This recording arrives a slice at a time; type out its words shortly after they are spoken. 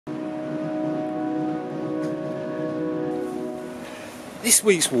This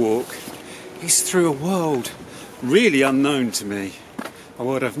week's walk is through a world really unknown to me, a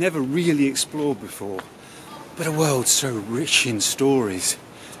world I've never really explored before, but a world so rich in stories.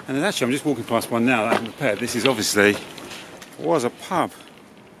 And actually I'm just walking past one now that I haven't prepared. This is obviously, was a pub.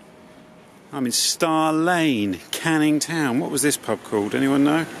 I'm in Star Lane, Canning Town. What was this pub called? Anyone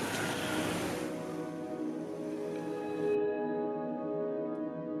know?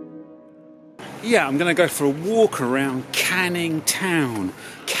 Yeah, I'm going to go for a walk around Canning Town.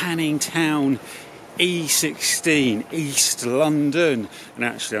 Canning Town, E16, East London. And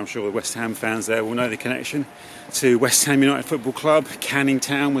actually, I'm sure the West Ham fans there will know the connection to West Ham United Football Club. Canning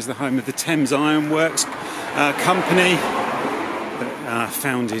Town was the home of the Thames Ironworks company that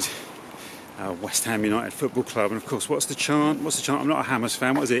founded West Ham United Football Club. And of course, what's the chant? I'm not a Hammers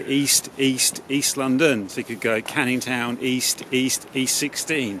fan. What is it? East, East, East London. So you could go Canning Town, East, East,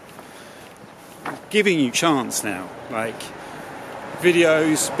 E16. Giving you chants now, like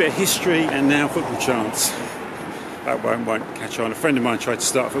videos, bit of history, and now football chants. That won't catch on. A friend of mine tried to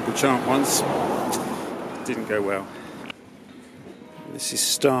start a football chant once. It didn't go well. This is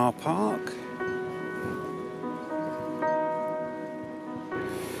Star Park.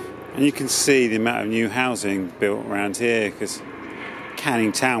 And you can see the amount of new housing built around here, because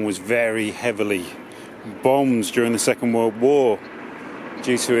Canning Town was very heavily bombed during the Second World War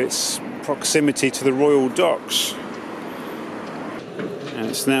due to its proximity to the Royal Docks. And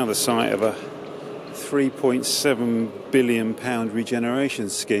it's now the site of a £3.7 billion regeneration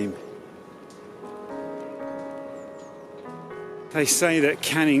scheme. They say that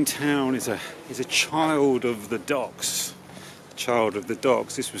Canning Town is a child of the docks. A child of the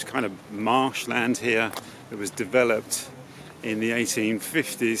docks. This was kind of marshland here that was developed in the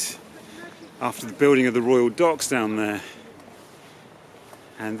 1850s after the building of the Royal Docks down there.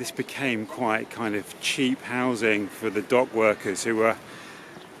 And this became quite kind of cheap housing for the dock workers who were,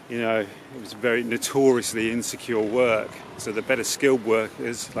 it was very notoriously insecure work. So the better skilled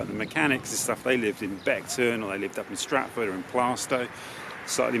workers, like the mechanics and stuff, they lived in Beckton, or they lived up in Stratford or in Plaistow,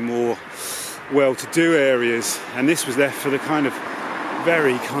 slightly more well-to-do areas. And this was left for the kind of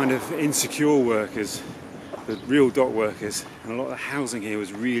very kind of insecure workers, the real dock workers. And a lot of the housing here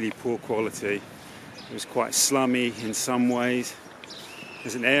was really poor quality. It was quite slummy in some ways.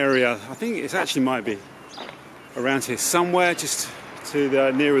 There's an area, I think it actually might be around here somewhere, just to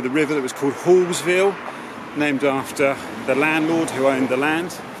the nearer the river, that was called Hallsville, named after the landlord who owned the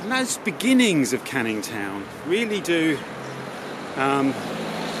land. And those beginnings of Canning Town really do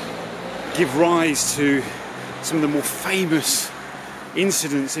give rise to some of the more famous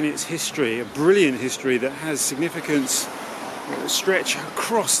incidents in its history, a brilliant history that has significance that stretch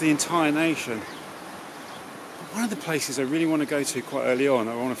across the entire nation. One of the places I really want to go to quite early on,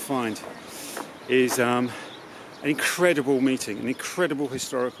 I want to find, is an incredible meeting, an incredible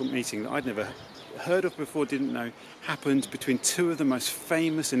historical meeting that I'd never heard of before, didn't know, happened between two of the most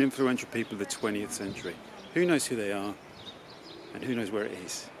famous and influential people of the 20th century. Who knows who they are, and who knows where it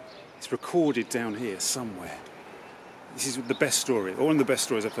is? It's recorded down here somewhere. This is the best story, or one of the best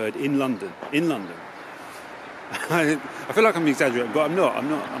stories I've heard in London. In London. I feel like I'm exaggerating, but I'm not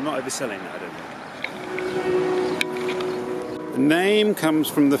overselling that, I don't think. The name comes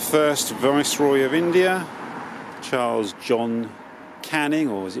from the first Viceroy of India, Charles John Canning,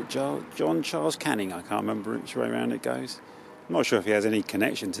 or is it John Charles Canning? I can't remember which way around it goes. I'm not sure if he has any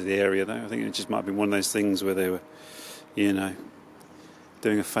connection to the area though. I think it just might be one of those things where they were,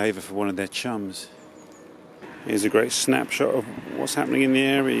 doing a favour for one of their chums. Here's a great snapshot of what's happening in the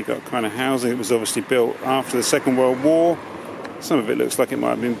area. You've got kind of housing that was obviously built after the Second World War. Some of it looks like it might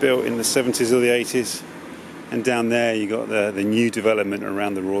have been built in the 70s or the 80s. And down there you got the new development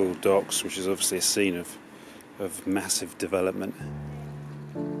around the Royal Docks, which is obviously a scene of massive development.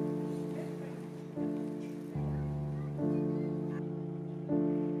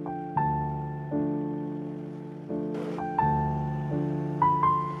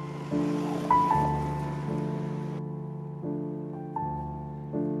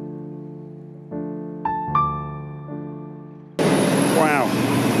 Wow,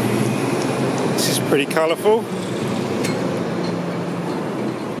 this is pretty colourful.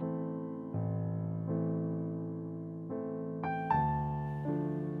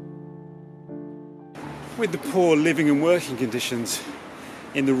 With the poor living and working conditions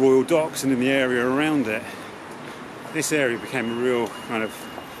in the Royal Docks and in the area around it, this area became a real kind of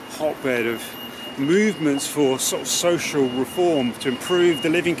hotbed of movements for sort of social reform to improve the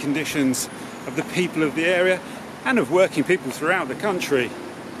living conditions of the people of the area and of working people throughout the country.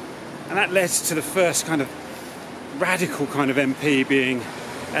 And that led to the first kind of radical kind of MP being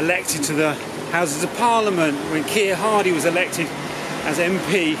elected to the Houses of Parliament when Keir Hardie was elected as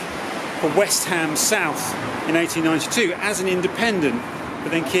MP for West Ham South in 1892 as an independent,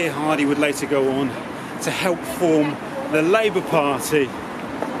 but then Keir Hardie would later go on to help form the Labour Party.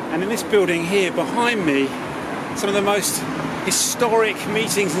 And in this building here behind me, some of the most historic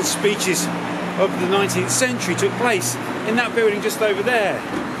meetings and speeches of the 19th century took place in that building just over there.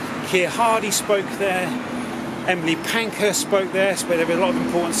 Keir Hardie spoke there, Emily Pankhurst spoke there, so there were a lot of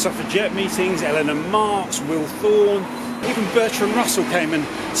important suffragette meetings, Eleanor Marx, Will Thorne, even Bertrand Russell came and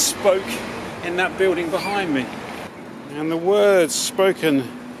spoke in that building behind me. And the words spoken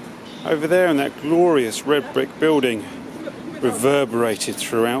over there in that glorious red brick building reverberated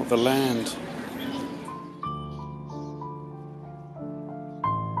throughout the land.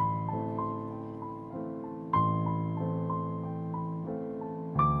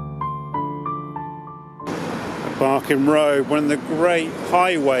 Barking Road, one of the great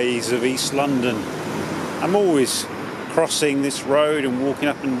highways of East London. I'm always crossing this road and walking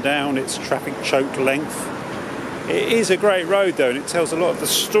up and down its traffic-choked length. It is a great road though, and it tells a lot of the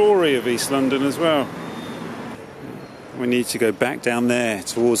story of East London as well. We need to go back down there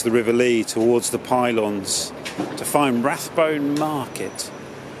towards the River Lee, towards the pylons, to find Rathbone Market.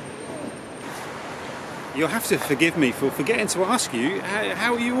 You'll have to forgive me for forgetting to ask you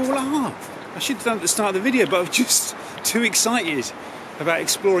how you all are. I should have done it at the start of the video, but I was just too excited about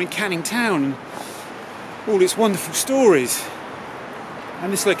exploring Canning Town and all its wonderful stories.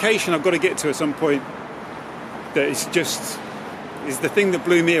 And this location I've got to get to at some point, that is the thing that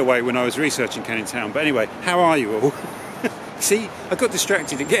blew me away when I was researching Canning Town. But anyway, how are you all? See, I got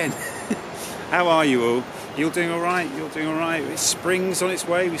distracted again. How are you all? You're doing all right? You're doing all right? Spring's on its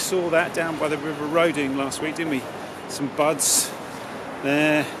way. We saw that down by the River Roding last week, didn't we? Some buds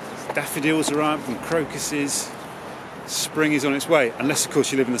there. Daffodils are up and crocuses. Spring is on its way. Unless, of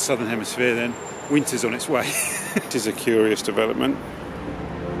course, you live in the southern hemisphere, then winter's on its way. It is a curious development.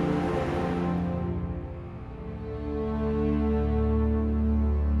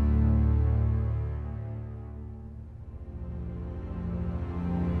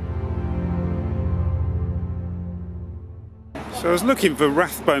 So I was looking for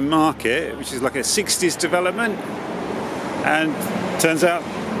Rathbone Market, which is like a 60s development, and turns out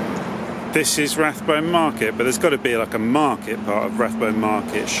this is Rathbone Market, but there's got to be like a market part of Rathbone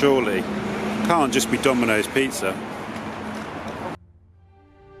Market, surely. Can't just be Domino's Pizza.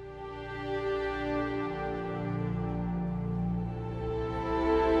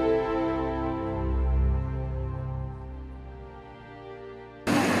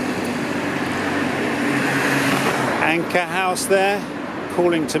 Anchor House there,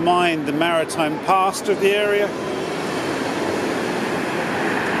 calling to mind the maritime past of the area.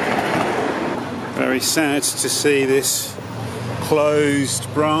 Very sad to see this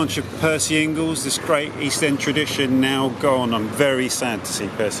closed branch of Percy Ingles, this great East End tradition, now gone. I'm very sad to see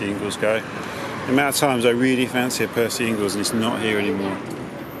Percy Ingles go. The amount of times I really fancy a Percy Ingles and it's not here anymore.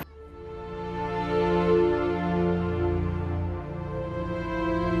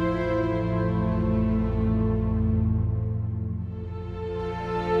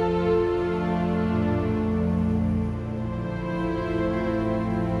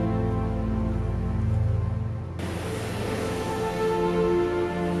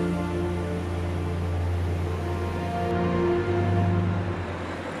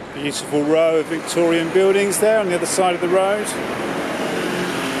 Beautiful row of Victorian buildings there on the other side of the road.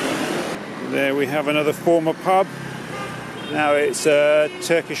 There we have another former pub. Now it's a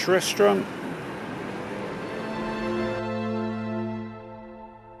Turkish restaurant.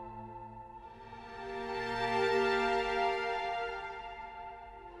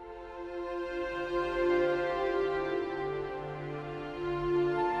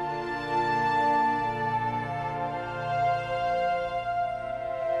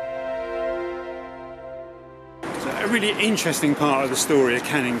 A really interesting part of the story of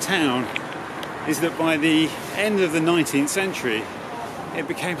Canning Town is that by the end of the 19th century it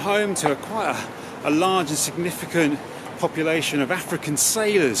became home to quite a large and significant population of African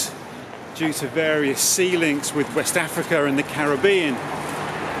sailors due to various sea links with West Africa and the Caribbean.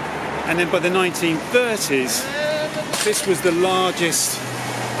 And then by the 1930s this was the largest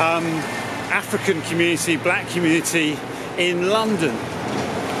African community, black community in London.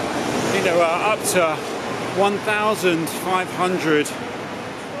 You know, up to 1,500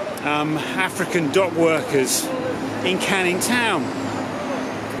 African dock workers in Canning Town.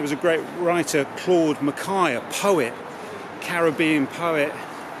 There was a great writer, Claude Mackay, a poet, Caribbean poet,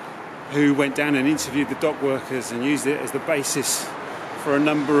 who went down and interviewed the dock workers and used it as the basis for a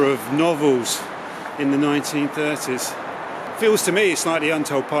number of novels in the 1930s. Feels to me a slightly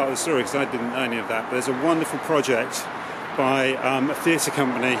untold part of the story because I didn't know any of that, but there's a wonderful project by a theatre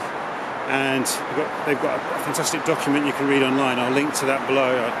company, and they've got a fantastic document you can read online. I'll link to that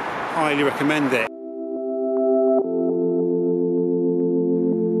below. I highly recommend it.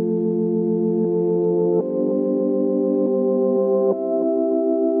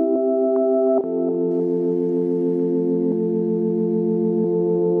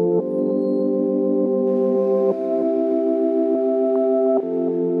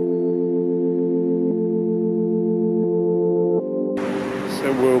 So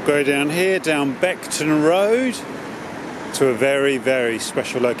we'll go down here, down Beckton Road, to a very, very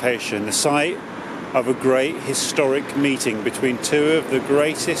special location, the site of a great historic meeting between two of the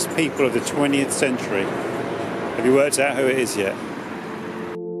greatest people of the 20th century. Have you worked out who it is yet?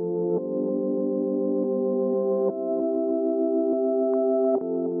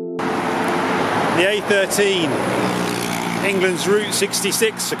 The A13, England's Route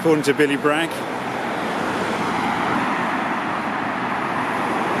 66, according to Billy Bragg.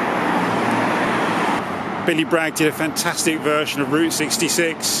 Billy Bragg did a fantastic version of Route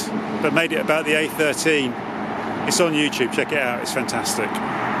 66, but made it about the A13. It's on YouTube, check it out, it's fantastic.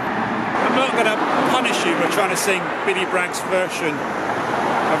 I'm not going to punish you by trying to sing Billy Bragg's version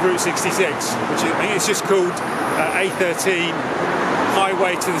of Route 66, which I think is just called A13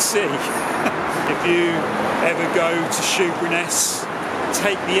 Highway to the Sea. If you ever go to Shoeburyness,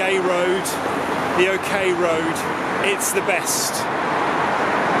 take the A road, the OK road, it's the best.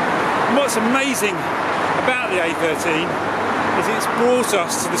 And what's amazing about the A13 is it's brought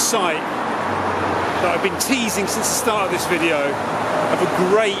us to the site that I've been teasing since the start of this video of a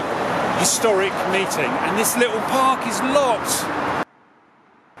great historic meeting, and this little park is locked.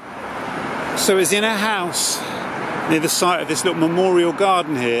 So it's in a house near the site of this little memorial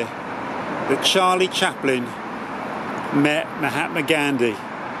garden here that Charlie Chaplin met Mahatma Gandhi.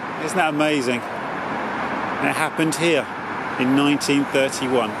 Isn't that amazing? And it happened here in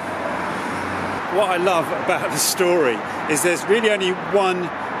 1931. What I love about the story is there's really only one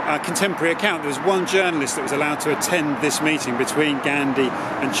contemporary account. There was one journalist that was allowed to attend this meeting between Gandhi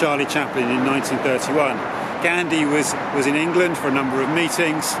and Charlie Chaplin in 1931. Gandhi was in England for a number of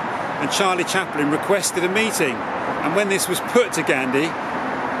meetings, and Charlie Chaplin requested a meeting. And when this was put to Gandhi,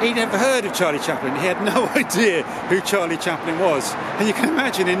 he'd never heard of Charlie Chaplin. He had no idea who Charlie Chaplin was. And you can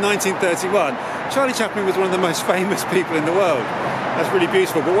imagine in 1931, Charlie Chaplin was one of the most famous people in the world. That's really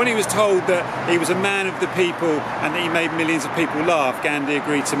beautiful. But when he was told that he was a man of the people and that he made millions of people laugh, Gandhi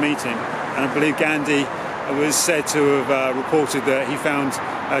agreed to meet him. And I believe Gandhi was said to have reported that he found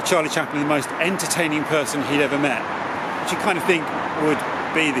Charlie Chaplin the most entertaining person he'd ever met, which you kind of think would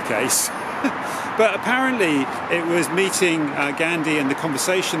be the case. But apparently it was meeting Gandhi and the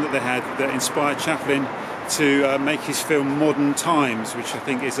conversation that they had that inspired Chaplin to make his film Modern Times, which I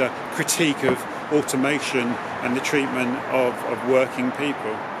think is a critique of automation and the treatment of working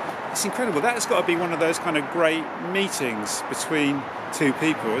people. It's incredible. That's got to be one of those kind of great meetings between two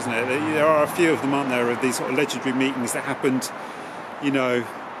people, isn't it? There are a few of them, aren't there, of these sort of legendary meetings that happened, you know,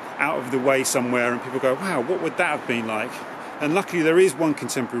 out of the way somewhere, and people go, wow, what would that have been like? And luckily there is one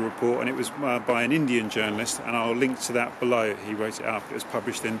contemporary report, and it was by an Indian journalist, and I'll link to that below. He wrote it up. It was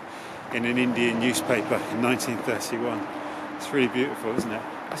published in an Indian newspaper in 1931. It's really beautiful, isn't it?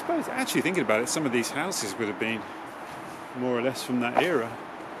 I suppose, actually thinking about it, some of these houses would have been more or less from that era.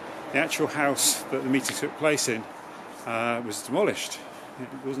 The actual house that the meeting took place in was demolished. It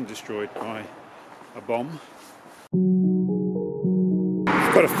wasn't destroyed by a bomb.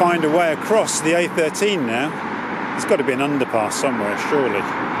 We've got to find a way across the A13 now. There's got to be an underpass somewhere, surely.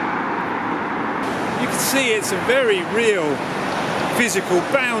 You can see it's a very real physical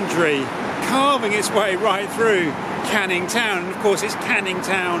boundary carving its way right through Canning Town, and of course it's Canning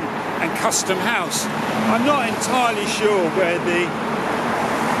Town and Custom House. I'm not entirely sure where the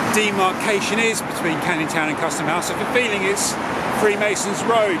demarcation is between Canning Town and Custom House. I have a feeling it's Freemasons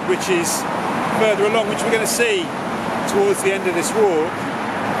Road, which is further along, which we're going to see towards the end of this walk.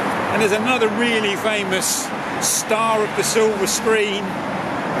 And there's another really famous star of the silver screen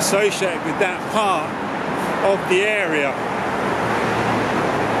associated with that part of the area.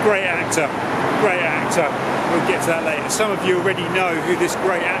 Great actor, great actor. We'll get to that later. Some of you already know who this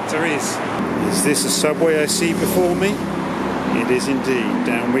great actor is. Is this a subway I see before me? It is indeed.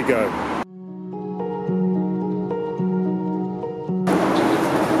 Down we go.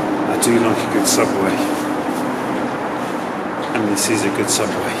 I do like a good subway. And this is a good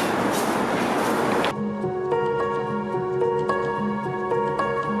subway.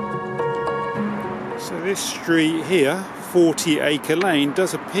 So this street here, 40 Acre Lane,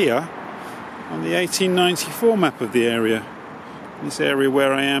 does appear on the 1894 map of the area. This area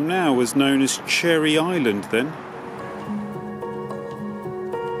where I am now was known as Cherry Island then.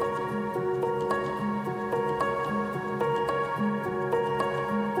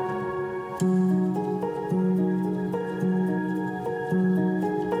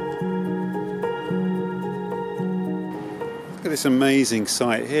 this amazing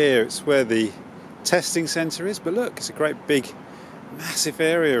site here. It's where the testing centre is, but look, it's a great big, massive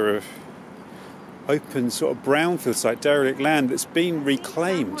area of open sort of brownfield site, derelict land that's been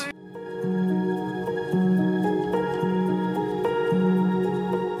reclaimed.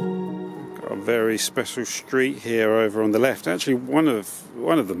 Got a very special street here over on the left. Actually, one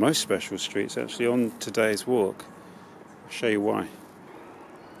of the most special streets actually on today's walk. I'll show you why.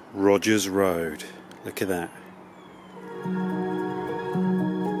 Rogers Road. Look at that.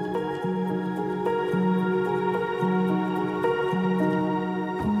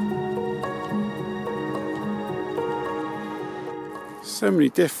 So many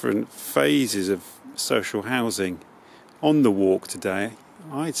different phases of social housing on the walk today.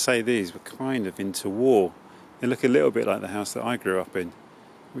 I'd say these were kind of interwar. They look a little bit like the house that I grew up in,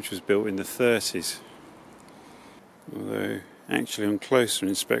 which was built in the 30s. Although, actually on closer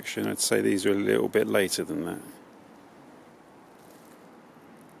inspection, I'd say these are a little bit later than that.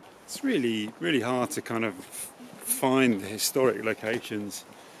 It's really, really hard to kind of find the historic locations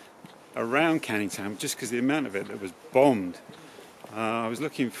around Canning Town just because the amount of it that was bombed. I was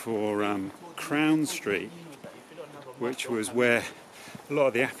looking for Crown Street, which was where a lot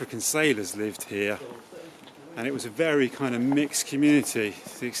of the African sailors lived here, and it was a very kind of mixed community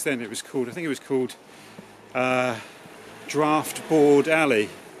to the extent it was called, I think it was called Draft Board Alley,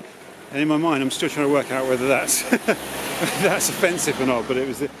 and in my mind I'm still trying to work out whether that's that's offensive or not, but it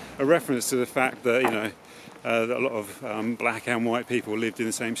was a reference to the fact that, you know, that a lot of black and white people lived in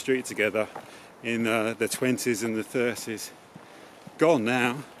the same street together in the 20s and the 30s. Gone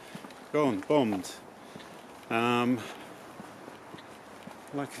now, gone, bombed.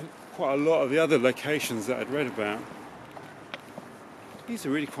 Like quite a lot of the other locations that I'd read about. These are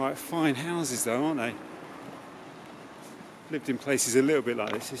really quite fine houses though, aren't they? Lived in places a little bit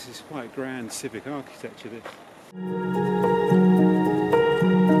like this. This is quite grand civic architecture, this.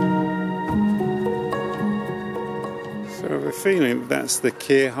 So I have a feeling that's the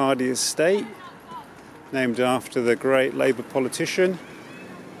Keir Hardie estate, named after the great Labour politician.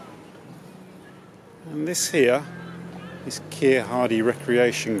 And this here is Keir Hardie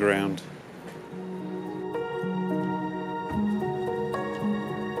Recreation Ground.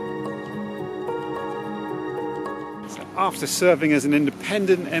 So after serving as an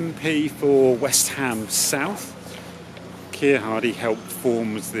independent MP for West Ham South, Keir Hardie helped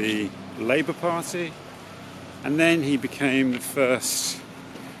form the Labour Party, and then he became the first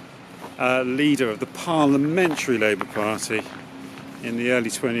leader of the Parliamentary Labour Party in the early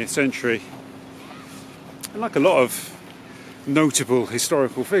 20th century. And like a lot of notable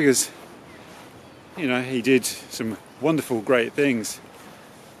historical figures, you know, he did some wonderful, great things,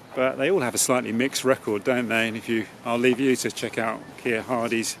 but they all have a slightly mixed record, don't they? And I'll leave you to check out Keir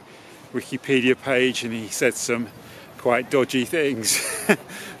Hardie's Wikipedia page, and he said some quite dodgy things.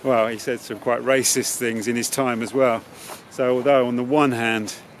 Well, he said some quite racist things in his time as well. So although on the one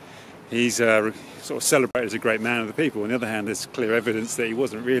hand he's sort of celebrated as a great man of the people, on the other hand there's clear evidence that he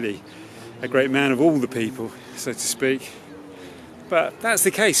wasn't really a great man of all the people, so to speak. But that's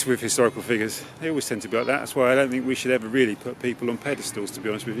the case with historical figures. They always tend to be like that. That's why I don't think we should ever really put people on pedestals, to be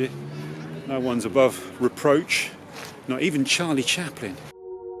honest with you. No one's above reproach, not even Charlie Chaplin.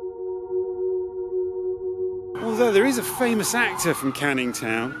 Although there is a famous actor from Canning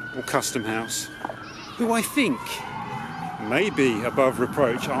Town, or Custom House, who I think may be above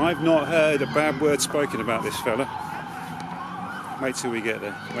reproach. I've not heard a bad word spoken about this fella. Wait till we get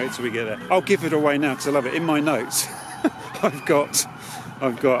there. Wait till we get there. I'll give it away now because I love it. In my notes, I've got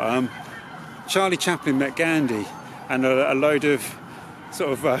Charlie Chaplin met Gandhi, and a load of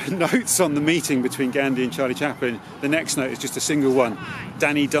sort of notes on the meeting between Gandhi and Charlie Chaplin. The next note is just a single one.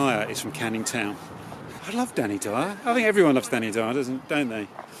 Danny Dyer is from Canning Town. I love Danny Dyer. I think everyone loves Danny Dyer, don't they?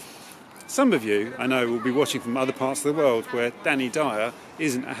 Some of you, I know, will be watching from other parts of the world where Danny Dyer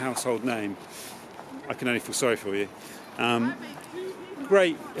isn't a household name. I can only feel sorry for you.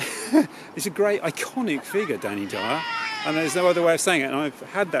 Great, it's a great iconic figure, Danny Dyer, and there's no other way of saying it, and I've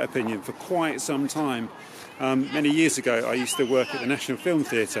had that opinion for quite some time. Many years ago I used to work at the National Film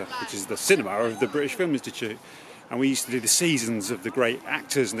Theatre, which is the cinema of the British Film Institute, and we used to do the seasons of the great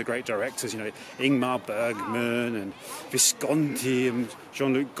actors and the great directors, you know, Ingmar Bergman and Visconti and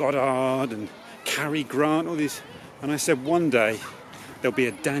Jean-Luc Godard and Cary Grant, all these. And I said one day there'll be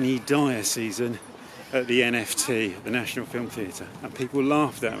a Danny Dyer season at the NFT, the National Film Theatre, and people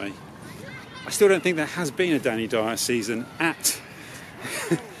laughed at me. I still don't think there has been a Danny Dyer season at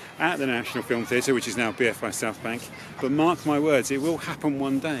at the National Film Theatre, which is now BFI South Bank, but mark my words, it will happen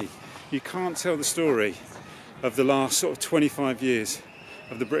one day. You can't tell the story of the last sort of 25 years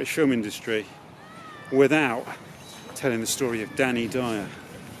of the British film industry without telling the story of Danny Dyer.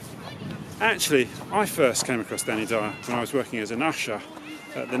 Actually, I first came across Danny Dyer when I was working as an usher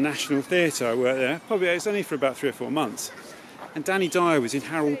at the National Theatre. I worked there, probably it was only for about 3 or 4 months. And Danny Dyer was in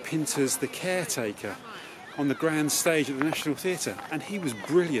Harold Pinter's The Caretaker on the grand stage at the National Theatre. And he was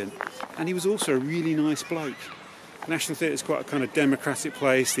brilliant. And he was also a really nice bloke. The National Theatre is quite a kind of democratic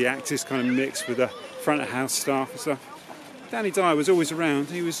place. The actors kind of mix with the front of house staff and stuff. Danny Dyer was always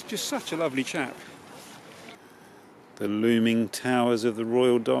around. He was just such a lovely chap. The looming towers of the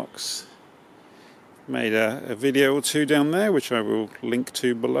Royal Docks. Made a video or two down there, which I will link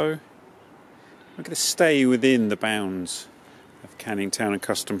to below. I'm going to stay within the bounds of Canning Town and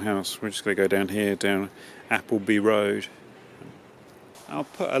Custom House. We're just going to go down here, down Appleby Road. I'll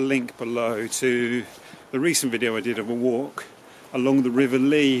put a link below to the recent video I did of a walk along the River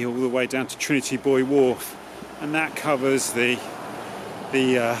Lee all the way down to Trinity Buoy Wharf, and that covers the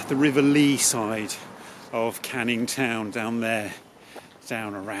River Lee side of Canning Town down there,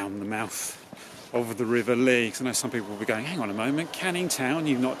 down around the mouth of the River Lee. Because I know some people will be going, hang on a moment, Canning Town,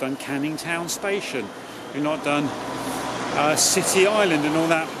 you've not done Canning Town Station, you've not done City Island and all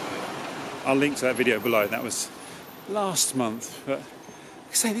that. I'll link to that video below. That was last month. But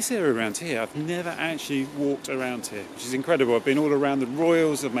like I say, this area around here, I've never actually walked around here, which is incredible. I've been all around the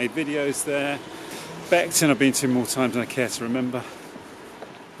Royals, I've made videos there. Beckton I've been to more times than I care to remember.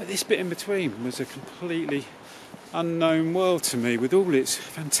 But this bit in between was a completely unknown world to me, with all its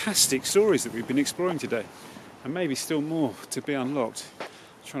fantastic stories that we've been exploring today, and maybe still more to be unlocked. I'm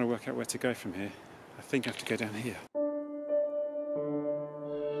trying to work out where to go from here. I think I have to go down here.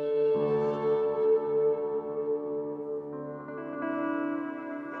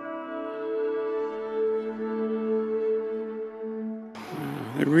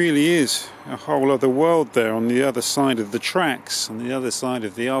 It really is a whole other world there on the other side of the tracks, on the other side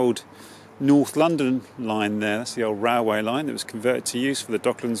of the old North London line there. That's the old railway line that was converted to use for the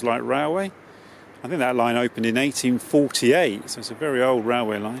Docklands Light Railway. I think that line opened in 1848, so it's a very old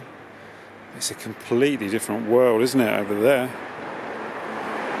railway line. It's a completely different world, isn't it, over there?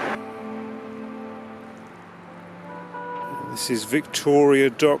 This is Victoria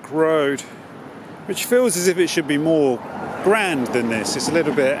Dock Road, which feels as if it should be more grand than this. It's a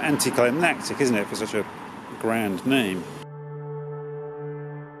little bit anticlimactic, isn't it, for such a grand name.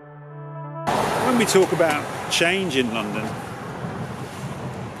 When we talk about change in London,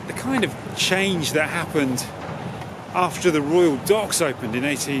 the kind of change that happened after the Royal Docks opened in the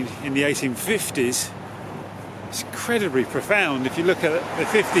 1850s is incredibly profound. If you look at the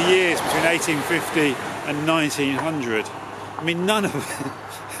 50 years between 1850 and 1900, I mean, none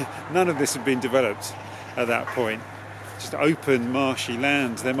of this had been developed at that point. Just open, marshy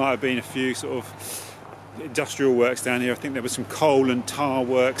land. There might have been a few sort of industrial works down here. I think there was some coal and tar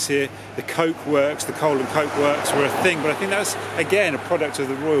works here. The coke works, the coal and coke works were a thing, but I think that's, again, a product of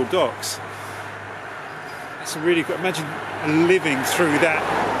the Royal Docks. It's really good. Imagine living through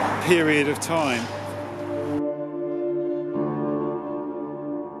that period of time.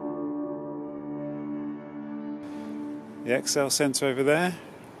 The XL Centre over there,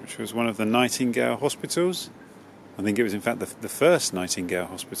 which was one of the Nightingale hospitals. I think it was in fact the first Nightingale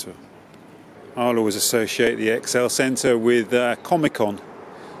hospital. I'll always associate the XL Centre with Comic-Con.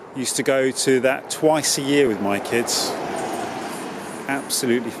 Used to go to that twice a year with my kids.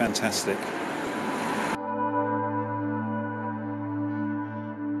 Absolutely fantastic.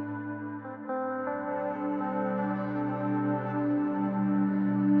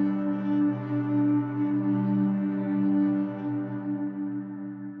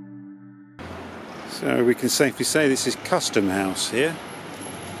 So we can safely say this is Custom House here.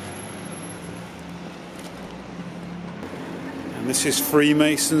 And this is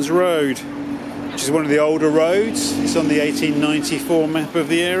Freemasons Road, which is one of the older roads. It's on the 1894 map of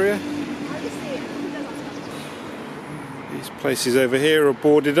the area. These places over here are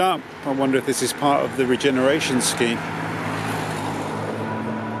boarded up. I wonder if this is part of the regeneration scheme.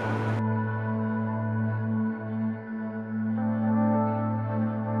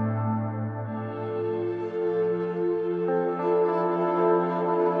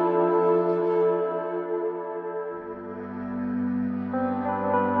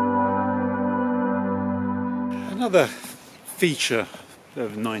 Another feature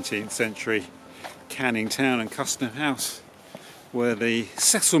of 19th century Canning Town and Custom House were the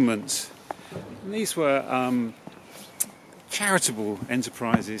settlements. And these were charitable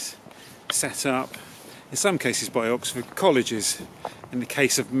enterprises set up, in some cases by Oxford colleges, in the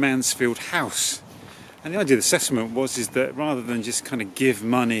case of Mansfield House. And the idea of the settlement is that rather than just kind of give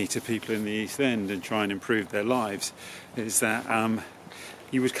money to people in the East End and try and improve their lives, is that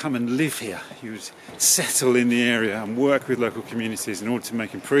you would come and live here. You would settle in the area and work with local communities in order to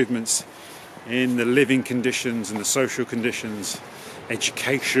make improvements in the living conditions and the social conditions,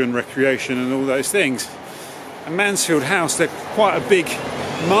 education, recreation and all those things. And Mansfield House, they're quite a big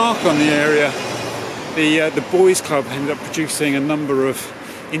mark on the area. The Boys Club ended up producing a number of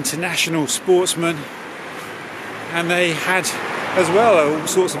international sportsmen, and they had as well all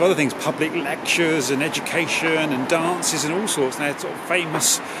sorts of other things, public lectures and education and dances and all sorts. And they had sort of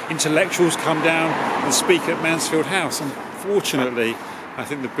famous intellectuals come down and speak at Mansfield House. Unfortunately, I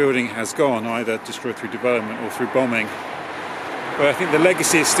think the building has gone, either destroyed through development or through bombing. But I think the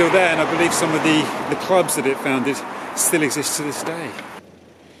legacy is still there, and I believe some of the clubs that it founded still exist to this day.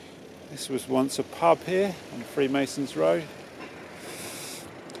 This was once a pub here on Freemasons Road.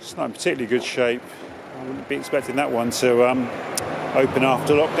 It's not in particularly good shape. I wouldn't be expecting that one to open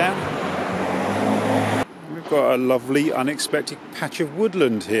after lockdown. We've got a lovely unexpected patch of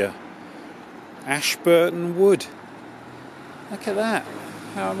woodland here. Ashburton Wood. Look at that.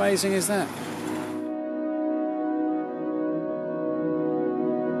 How amazing is that?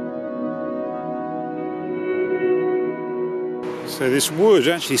 So this wood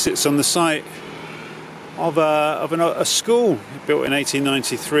actually sits on the site of a school built in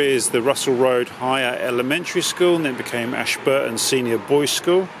 1893 as the Russell Road Higher Elementary School, and then it became Ashburton Senior Boys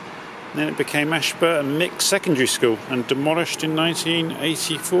School, and then it became Ashburton Mixed Secondary School and demolished in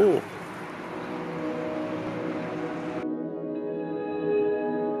 1984.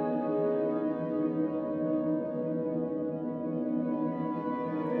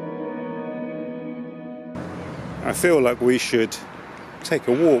 I feel like we should take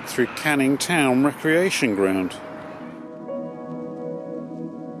a walk through Canning Town Recreation Ground.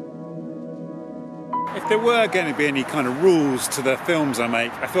 If there were going to be any kind of rules to the films I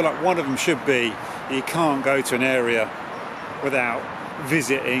make, I feel like one of them should be you can't go to an area without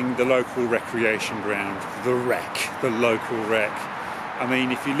visiting the local recreation ground, the local rec. I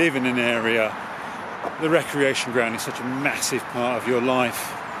mean, if you live in an area, the recreation ground is such a massive part of your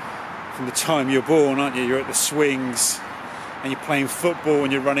life. From the time you're born, aren't you? You're at the swings and you're playing football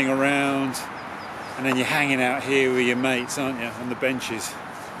and you're running around, and then you're hanging out here with your mates, aren't you, on the benches.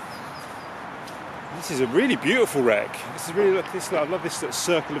 This is a really beautiful wreck. This is really, look, I love this little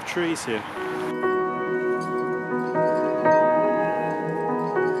circle of trees here.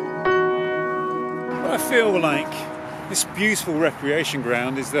 I feel like this beautiful recreation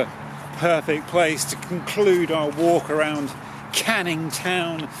ground is the perfect place to conclude our walk around Canning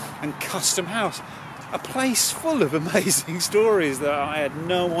Town and Custom House, a place full of amazing stories that I had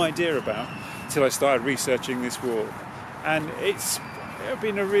no idea about until I started researching this walk, and it's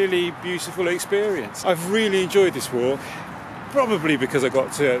been a really beautiful experience. I've really enjoyed this walk, probably because I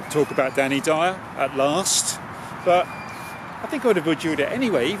got to talk about Danny Dyer at last, but I think I would have enjoyed it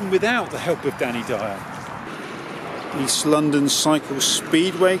anyway, even without the help of Danny Dyer. East London Cycle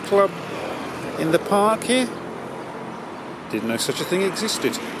Speedway Club in the park here. Didn't know such a thing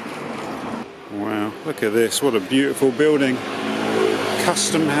existed. Wow, look at this, what a beautiful building.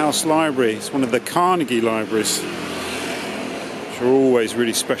 Custom House Library, it's one of the Carnegie Libraries, which are always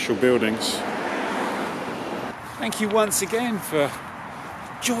really special buildings. Thank you once again for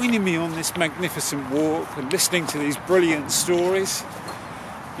joining me on this magnificent walk and listening to these brilliant stories.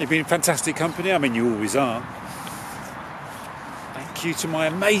 You've been fantastic company, I mean you always are. Thank you to my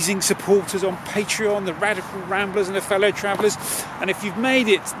amazing supporters on Patreon, the Radical Ramblers and the Fellow Travellers. And if you've made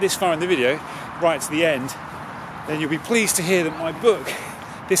it this far in the video, right to the end, then you'll be pleased to hear that my book,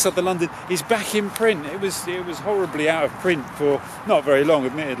 This Other London, is back in print. It was horribly out of print for not very long,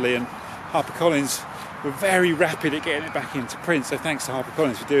 admittedly, and HarperCollins were very rapid at getting it back into print, so thanks to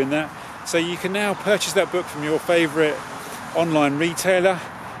HarperCollins for doing that. So you can now purchase that book from your favourite online retailer,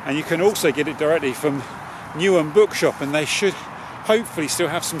 and you can also get it directly from Newham Bookshop, and they should hopefully still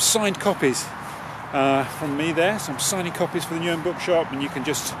have some signed copies from me there, some signing copies for the Newham Bookshop, and you can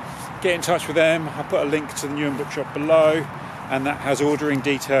just get in touch with them. I'll put a link to the Newham Bookshop below, and that has ordering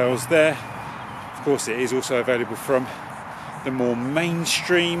details there. Of course, it is also available from the more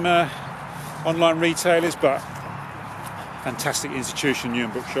mainstream online retailers, but fantastic institution,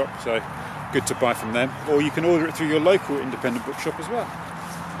 Newham Bookshop, so good to buy from them. Or you can order it through your local independent bookshop as well.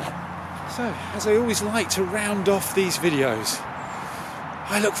 So, as I always like to round off these videos,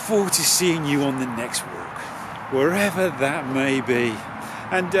 I look forward to seeing you on the next walk, wherever that may be.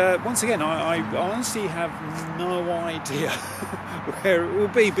 And once again, I honestly have no idea where it will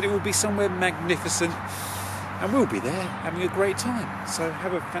be, but it will be somewhere magnificent, and we'll be there having a great time. So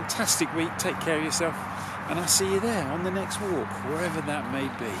have a fantastic week, take care of yourself, and I'll see you there on the next walk, wherever that may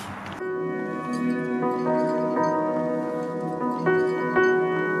be.